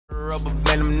Rubber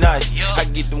band them nuts. I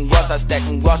get them guaps, I stack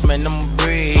them guaps, man, I'm a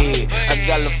bread. I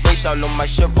got a face all on my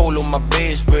shirt, polo on my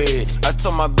bedspread. I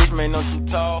told my bitch, man, I'm too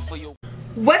tall for you.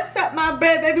 What's up, my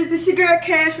bread babies? It's your girl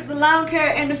Cash with the long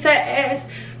hair and the fat ass,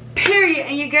 period.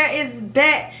 And your girl is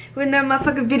back with another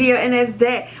motherfucking video, and that's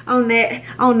that, on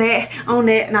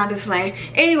that, not this lane.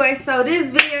 Anyway, so this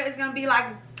video is gonna be like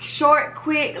short,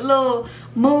 quick little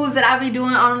moves that I be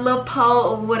doing on a little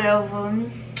pole or whatever,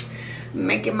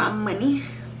 making my money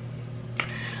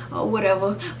or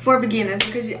whatever for beginners,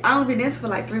 because I only been this for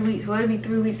like 3 weeks. Well, it'll be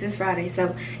 3 weeks this Friday,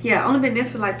 so yeah, I only been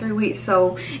this for like 3 weeks.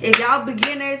 So if y'all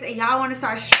beginners and y'all want to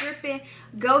start stripping,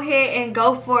 go ahead and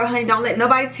go for it, honey. Don't let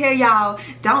nobody tell y'all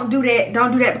don't do that,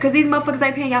 because these motherfuckers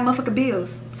ain't paying y'all motherfucking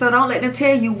bills. So don't let them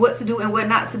tell you what to do and what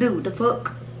not to do. The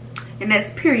fuck. And that's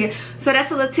period. So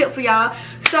that's a little tip for y'all.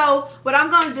 So what I'm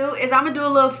gonna do is I'm gonna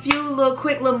do a few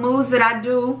quick little moves that I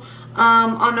do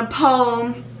on the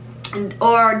pole,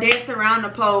 or dance around the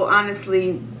pole.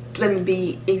 Honestly, let me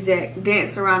be exact,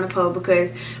 dance around the pole,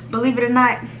 because believe it or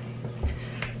not,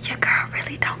 your girl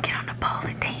really don't get on the pole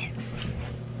and dance.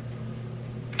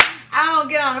 I don't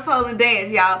get on the pole and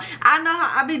dance, y'all. I know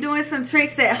how I be doing some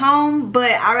tricks at home,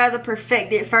 but I rather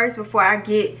perfect it first before I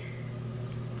get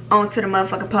onto the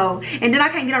motherfucking pole. And then I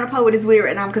can't get on the pole with this wig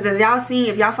right now, because as y'all seen,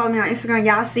 if y'all follow me on Instagram,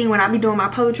 y'all seen when I be doing my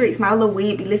pole tricks, my little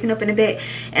wig be lifting up in the back,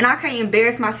 and I can't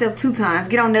embarrass myself 2 times,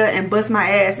 get on there and bust my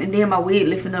ass, and then my wig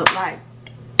lifting up. Like,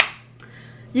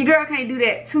 your girl can't do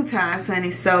that 2 times,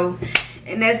 honey. So,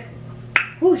 and that's,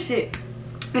 oh shit,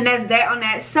 and that's that on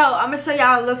that. So I'm gonna show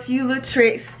y'all a few little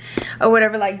tricks or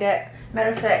whatever like that. Matter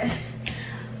of fact,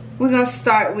 we're gonna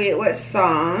start with what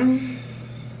song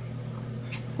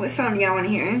do y'all want to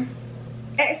hear?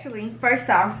 Actually, first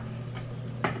off,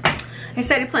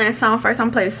 instead of playing a song first, I'm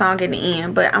gonna play the song in the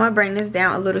end, but I'm gonna bring this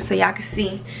down a little so y'all can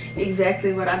see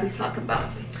exactly what I be talking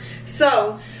about.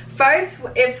 So first,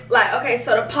 okay,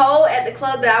 so the pole at the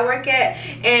club that I work at,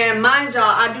 and mind y'all,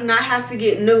 I do not have to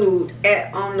get nude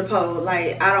on the pole.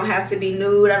 Like, I don't have to be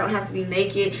nude, I don't have to be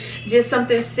naked, just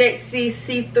something sexy,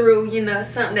 see-through, you know,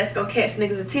 something that's gonna catch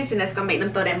niggas' attention, that's gonna make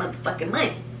them throw that motherfucking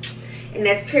money. And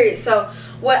that's period. So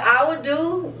what I would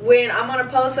do when I'm on a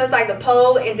pole, so it's like the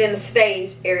pole and then the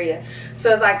stage area.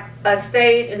 So it's like a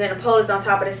stage and then the pole is on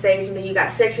top of the stage, and then you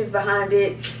got sections behind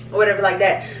it or whatever like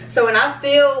that. So when I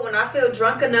feel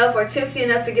drunk enough or tipsy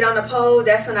enough to get on the pole,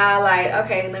 that's when I like,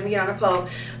 okay, let me get on the pole.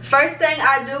 First thing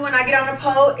I do when I get on the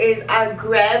pole is I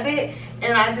grab it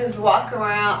and I just walk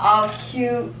around all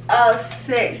cute, all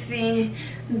sexy,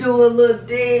 do a little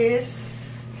this,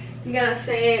 you know what I'm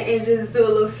saying, and just do a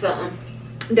little something.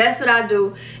 That's what I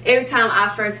do every time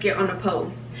I first get on the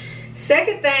pole.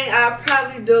 Second thing I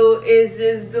probably do is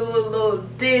just do a little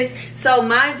this. So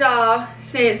mind y'all,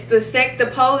 since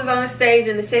the pole is on the stage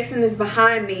and the section is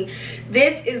behind me,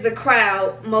 this is the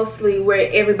crowd mostly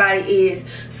where everybody is.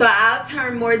 So I'll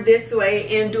turn more this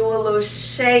way and do a little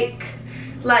shake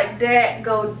like that,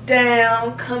 go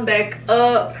down, come back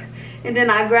up, and then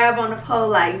I grab on the pole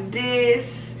like this,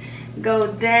 go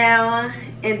down,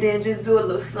 and then just do a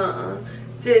little something.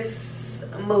 Just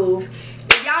move.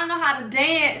 If y'all know how to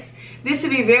dance, this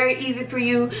should be very easy for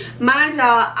you. Mind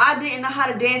y'all, I didn't know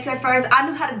how to dance at first. I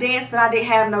knew how to dance, but I didn't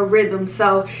have no rhythm.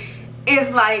 So it's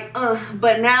like,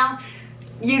 but now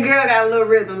your girl got a little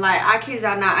rhythm. Like, I kid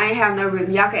y'all not, I ain't have no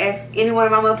rhythm. Y'all can ask any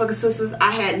one of my motherfucking sisters.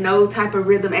 I had no type of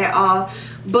rhythm at all.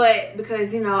 But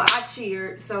because, you know, I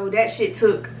cheered, so that shit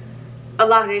took a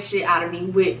lot of that shit out of me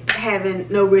with having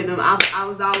no rhythm. I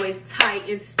was always tight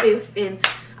and stiff and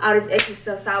all this extra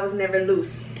stuff, so I was never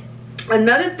loose.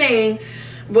 Another thing,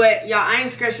 but y'all, I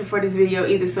ain't scratching for this video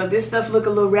either, so if this stuff look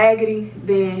a little raggedy,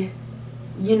 then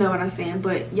you know what I'm saying,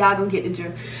 but y'all gonna get the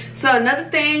drill. So another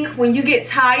thing, when you get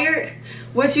tired,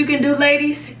 what you can do,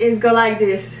 ladies, is go like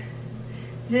this.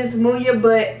 Just move your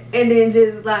butt and then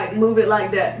just like move it like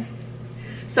that.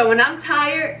 So when I'm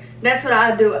tired, that's what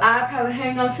I do. I probably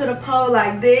hang onto the pole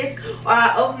like this, or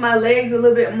I open my legs a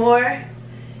little bit more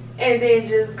and then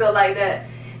just go like that.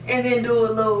 And then do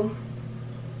a little,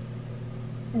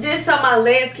 just so my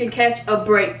legs can catch a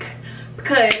break,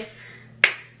 because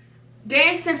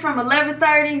dancing from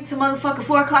 11:30 to motherfucking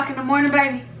 4 o'clock in the morning,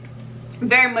 baby,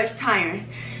 very much tiring,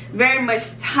 very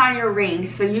much tiring.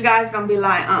 So you guys gonna be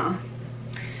like,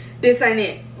 this ain't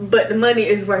it, but the money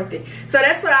is worth it. So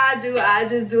that's what I do. I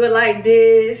just do it like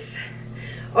this,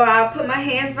 or I put my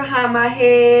hands behind my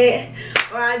head,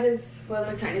 or I just, well,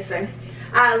 let me turn this way.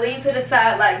 I lean to the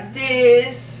side like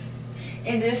this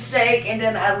and just shake, and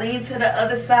then I lean to the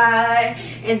other side,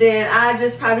 and then I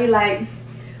just probably like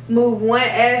move one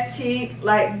ass cheek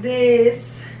like this,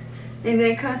 and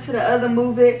then come to the other,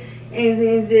 move it, and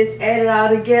then just add it all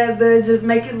together, just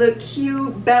make it look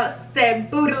cute, bounce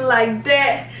that booty like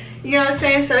that, you know what I'm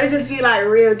saying? So it just be like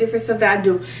real different stuff that I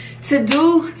do.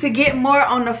 To get more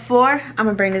on the floor, I'm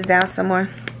gonna bring this down some more.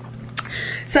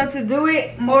 So to do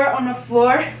it more on the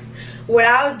floor, what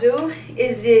I'll do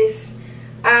is just,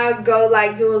 I'll go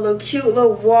like do a little cute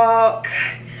little walk.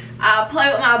 I'll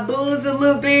play with my boobs a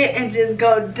little bit and just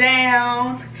go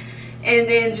down. And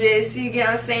then just, you get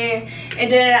what I'm saying?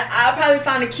 And then I'll probably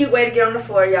find a cute way to get on the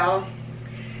floor, y'all.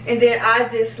 And then I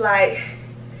just like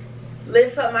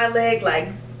lift up my leg like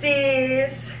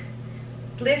this.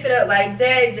 Lift it up like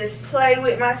that. Just play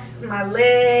with my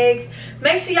legs.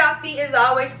 Make sure y'all feet is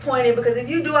always pointed, because if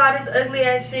you do all this ugly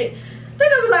ass shit, they're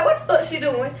gonna be like, what the fuck she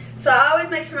doing? So I always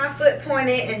make sure my foot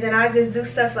pointed, and then I just do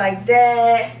stuff like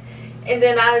that. And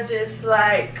then I just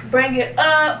like bring it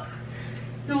up,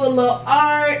 do a little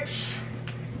arch,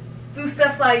 do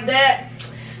stuff like that.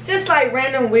 Just like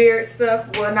random weird stuff.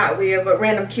 Well, not weird, but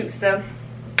random cute stuff.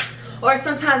 Or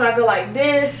sometimes I go like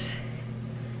this.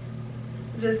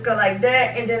 Just go like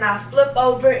that, and then I flip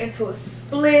over into a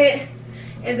split,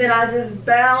 and then I just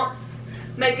bounce,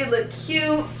 make it look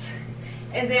cute,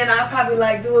 and then I probably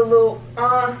like do a little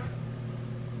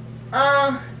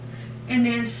and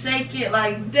then shake it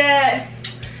like that.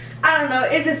 I don't know,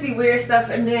 it just be weird stuff.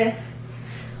 And then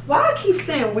why I keep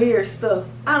saying weird stuff,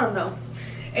 I don't know.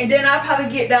 And then I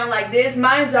probably get down like this.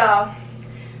 Mind y'all,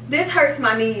 this hurts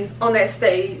my knees on that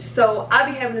stage, so I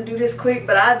be having to do this quick,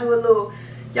 but I do a little,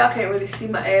 y'all can't really see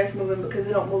my ass moving because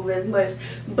it don't move as much,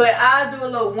 but I do a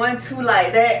little 1-2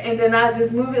 like that, and then I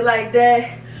just move it like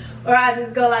that, or I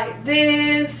just go like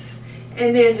this,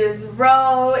 and then just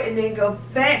roll, and then go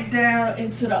back down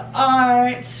into the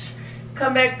arch,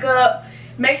 come back up.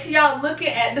 Make sure y'all looking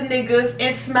at the niggas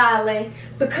and smiling,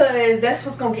 because that's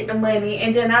what's gonna get the money.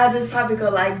 And then I'll just probably go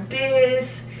like this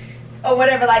or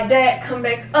whatever like that, come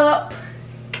back up,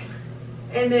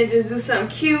 and then just do something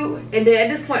cute. And then at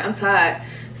this point I'm tired,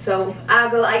 so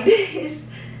I go like this,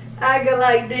 I go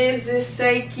like this, just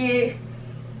shake it,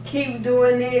 keep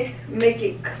doing it, make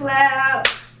it clap,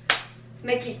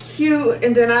 make it cute,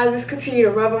 and then I just continue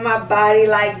to rub on my body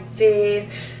like this.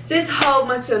 Just a whole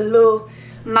bunch of little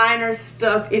minor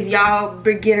stuff if y'all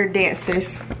beginner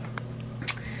dancers.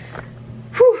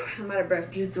 Whew, I'm out of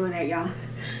breath just doing that, y'all.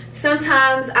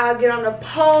 Sometimes I'll get on the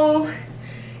pole,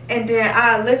 and then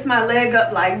I'll lift my leg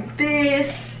up like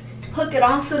this, hook it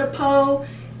onto the pole,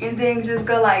 and then just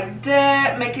go like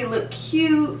that, make it look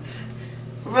cute,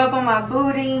 rub on my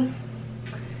booty,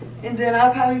 and then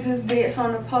I'll probably just dance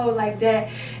on the pole like that.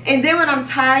 And then when I'm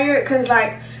tired, because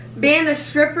like being a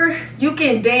stripper, you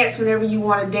can dance whenever you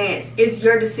want to dance, it's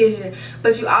your decision,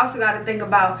 but you also got to think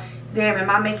about, damn, am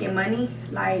I making money?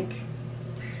 Like,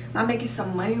 I'm making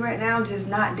some money right now just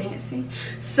not dancing.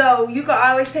 So you can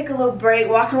always take a little break,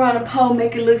 walk around the pole,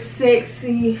 make it look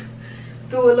sexy,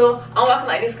 do a little, I'm walking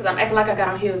like this because I'm acting like I got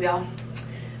on heels, y'all.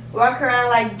 Walk around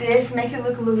like this, make it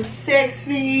look a little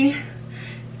sexy,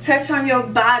 touch on your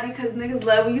body, because niggas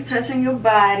love when you touch on your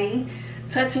body.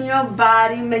 Touching your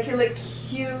body, make it look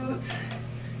cute,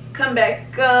 come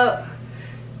back up,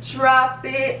 drop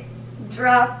it,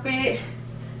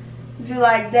 do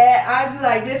like that. I do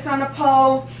like this on the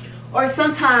pole, or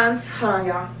sometimes, hold on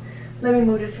y'all, let me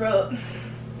move this rug.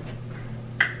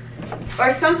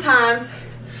 Or sometimes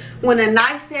when a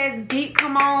nice ass beat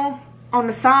come on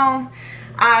the song,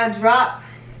 I drop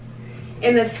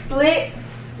in a split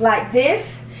like this,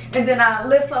 and then I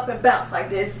lift up and bounce like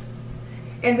this,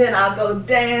 and then I'll go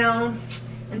down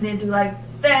and then do like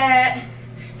that,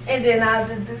 and then I'll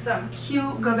just do something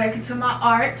cute, go back into my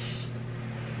arch,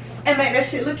 and make that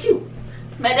shit look cute,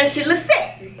 make that shit look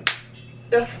sexy.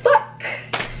 The fuck,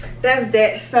 that's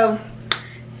that. So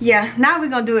yeah, now we're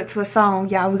gonna do it to a song,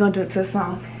 y'all. We're gonna do it to a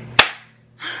song.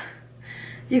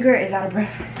 Your girl is out of breath.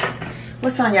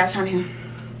 What song y'all trying to hear?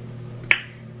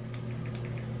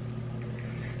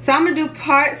 So I'm gonna do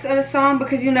parts of the song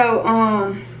because, you know,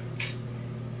 I'm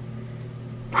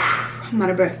out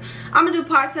of breath. I'm gonna do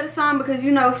parts of the song because,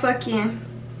 you know, fucking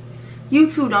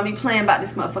YouTube don't be playing about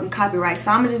this motherfucking copyright.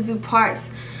 So I'm gonna just do parts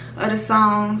of the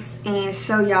songs and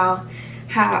show y'all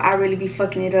how I really be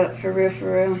fucking it up, for real,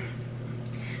 for real.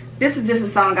 This is just a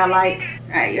song I like.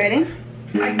 Alright, you ready?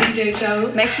 Like DJ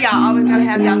Cho. Make sure y'all always gotta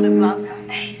have y'all lip gloss.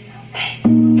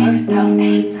 First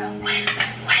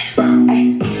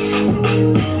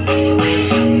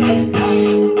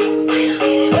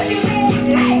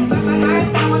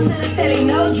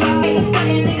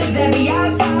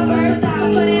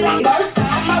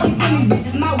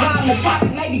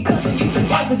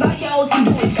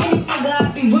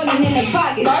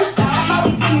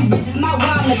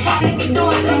the top, they be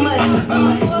doing too much.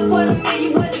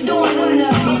 $250,000, what you doing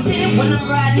enough? When I'm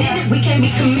riding in it, we can't be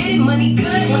committed. Money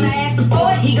good, when I ask him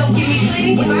for it, he gon' give me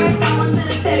plenty. First, I want to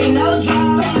the telly, no drop.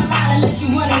 From the line, unless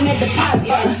you running at the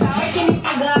pocket. First, any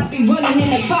nigga, I be running in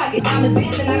their pocket. Diamonds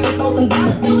dancing, I should throw some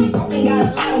dollars. Then she broken, got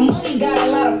a lot of money, got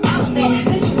a lot of problems. And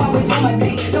since you always on my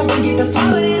dick, don't forget to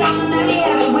follow it on the night he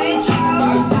have it with trial.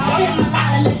 First, I don't the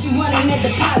line unless you running at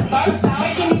the pocket. First,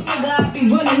 any nigga, I be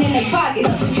running in their pocket.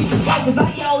 You can go, cause I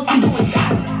yours, I'm doing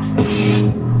that.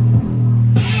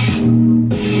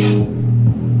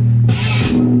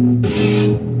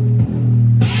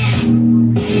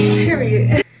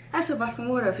 I should buy some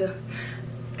water up here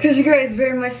because your girl is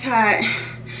very much tired,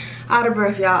 out of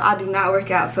breath, y'all. I do not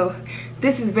work out, so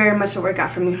this is very much a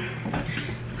workout for me.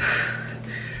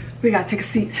 We gotta take a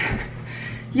seat,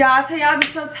 y'all. I tell y'all, I be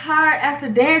so tired after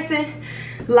dancing,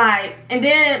 like, and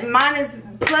then minus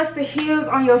plus the heels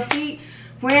on your feet,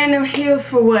 wearing them heels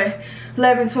for what,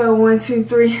 11, 12, 1, 2,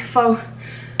 3, 4,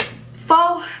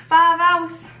 5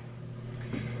 hours.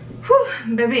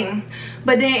 Whew, baby.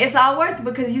 But then it's all worth it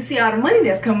because you see all the money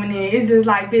that's coming in. It's just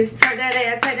like, bitch, twerk that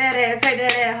ass, take that ass, take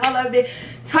that ass, hold up, bitch.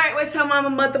 Twerk what your mama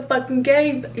motherfucking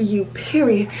gave you,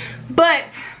 period. But,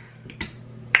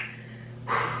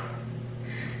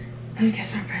 let me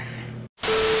catch my breath.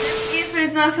 That's it for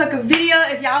this motherfucking video.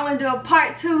 If y'all want to do a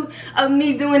part 2 of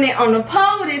me doing it on the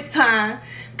pole this time,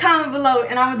 comment below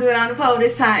and I'm going to do it on the pole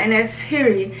this time. And that's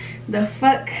period. The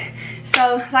fuck.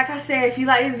 So, like I said, if you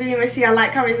like this video, make sure y'all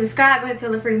like, comment, subscribe. Go ahead and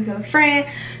tell a friend, tell a friend.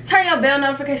 Turn your bell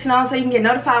notification on so you can get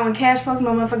notified when Cash posts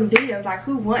my motherfucking videos. Like,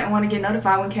 who wouldn't want to get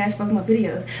notified when Cash posts my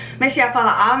videos? Make sure y'all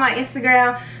follow all my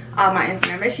Instagram.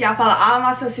 Make sure y'all follow all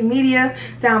my social media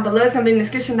down below. It's going to be in the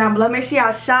description down below. Make sure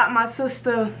y'all shop my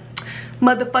sister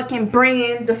motherfucking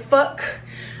brand. The fuck?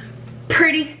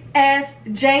 Pretty ass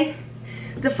J.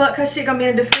 The fuck, her shit gonna be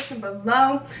in the description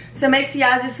below. So make sure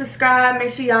y'all just subscribe.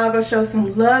 Make sure y'all go show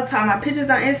some love to all my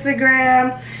pictures on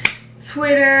Instagram,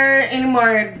 Twitter, any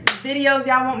more videos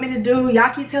y'all want me to do. Y'all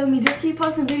keep telling me just keep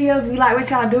posting videos. We like what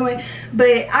y'all doing,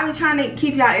 but I be trying to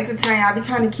keep y'all entertained. I be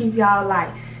trying to keep y'all like,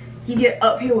 you get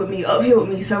up here with me,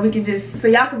 so we can just, so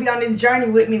y'all can be on this journey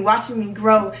with me, watching me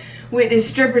grow with this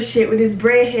stripper shit, with this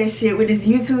breadhead shit, with this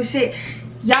YouTube shit.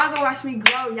 Y'all gonna watch me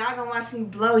grow, y'all gonna watch me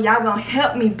blow, y'all gonna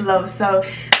help me blow. So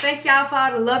thank y'all for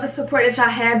all the love and support that y'all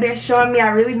have been showing me. I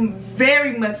really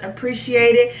very much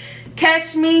appreciate it.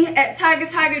 Catch me at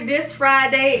Tiger this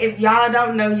Friday. If y'all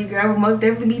don't know, your girl will most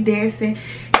definitely be dancing.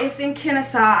 It's in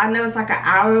Kennesaw. I know it's like an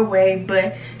hour away,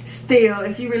 but still,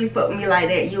 if you really fuck with me like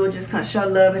that, you will just come show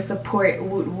love and support.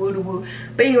 Woo, woo, woo.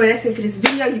 But anyway, that's it for this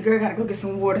video. Your girl gotta go get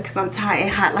some water because I'm tired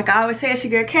and hot. Like I always say, it's your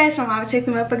girl Cash. I'm always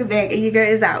chasing my fucking bag, and your girl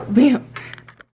is out. Bam.